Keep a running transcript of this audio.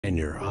and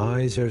your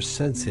eyes are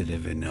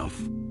sensitive enough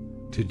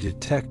to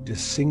detect a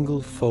single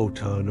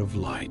photon of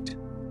light,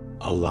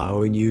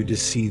 allowing you to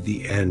see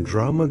the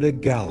Andromeda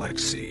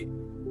Galaxy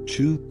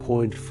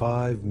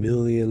 2.5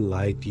 million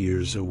light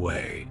years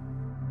away.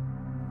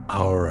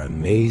 Our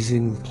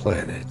amazing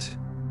planet.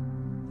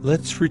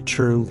 Let's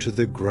return to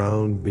the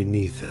ground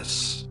beneath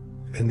us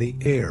and the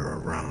air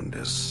around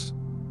us,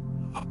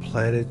 a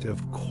planet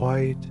of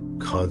quiet,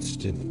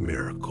 constant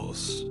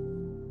miracles.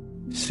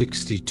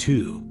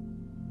 62.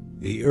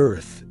 The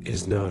Earth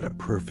is not a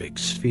perfect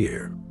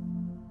sphere.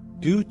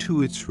 Due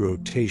to its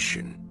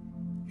rotation,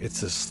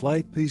 it's a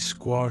slightly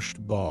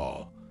squashed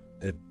ball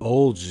that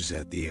bulges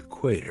at the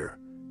equator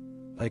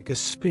like a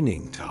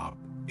spinning top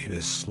in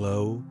a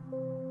slow,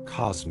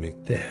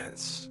 cosmic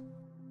dance.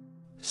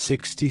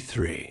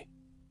 63.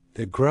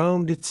 The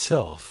ground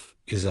itself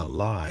is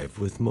alive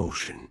with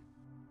motion.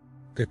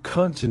 The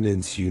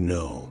continents you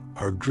know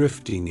are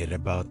drifting at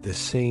about the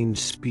same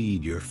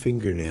speed your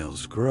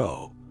fingernails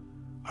grow,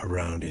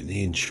 around an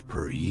inch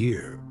per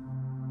year.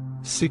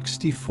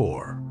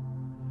 64.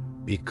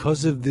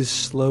 Because of this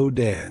slow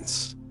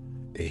dance,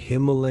 the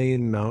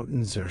Himalayan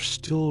mountains are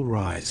still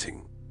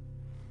rising,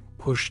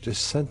 pushed a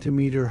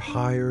centimeter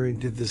higher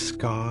into the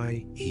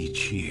sky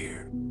each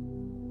year.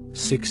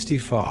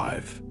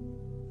 65.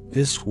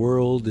 This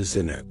world is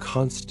in a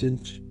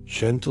constant,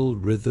 gentle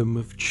rhythm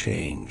of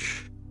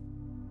change.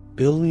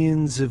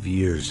 Billions of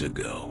years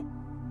ago,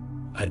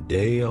 a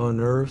day on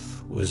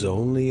Earth was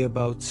only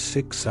about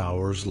 6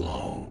 hours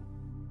long.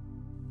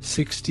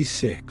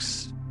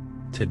 66.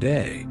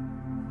 Today,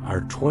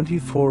 our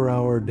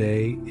 24-hour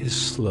day is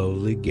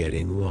slowly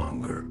getting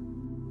longer,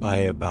 by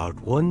about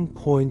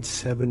 1.7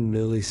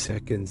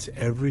 milliseconds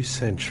every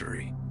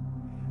century,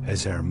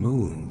 as our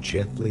moon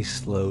gently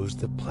slows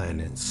the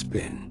planet's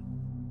spin.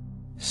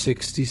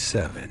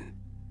 67.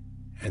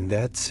 And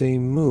that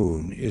same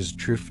moon is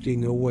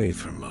drifting away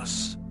from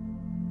us,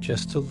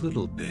 just a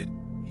little bit,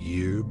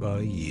 year by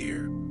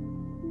year,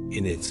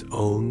 in its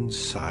own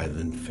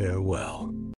silent farewell.